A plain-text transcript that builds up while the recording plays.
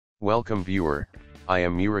Welcome viewer, I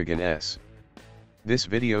am Murugan S. This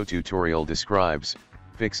video tutorial describes,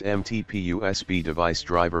 fix MTP USB device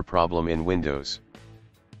driver problem in Windows.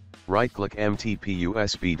 Right-click MTP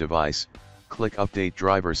USB device, click Update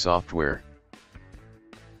Driver Software.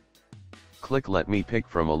 Click Let me pick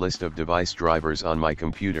from a list of device drivers on my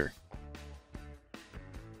computer.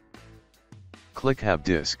 Click Have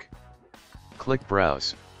Disk. Click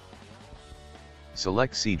Browse.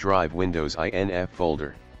 Select C Drive Windows INF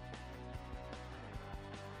folder.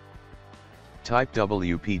 Type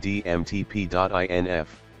wpd-mtp.inf.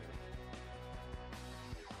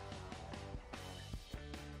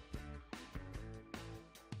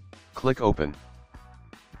 Click Open.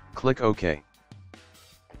 Click OK.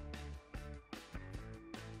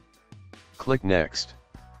 Click Next.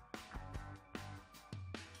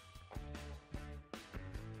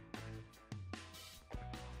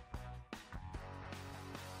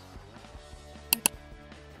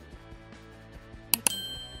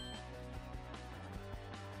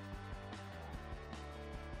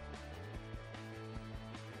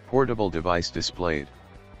 Portable device displayed.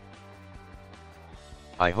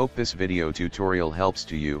 I hope this video tutorial helps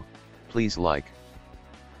to you. Please like,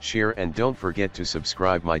 share and don't forget to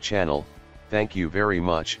subscribe my channel. Thank you very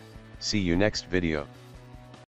much. See you next video.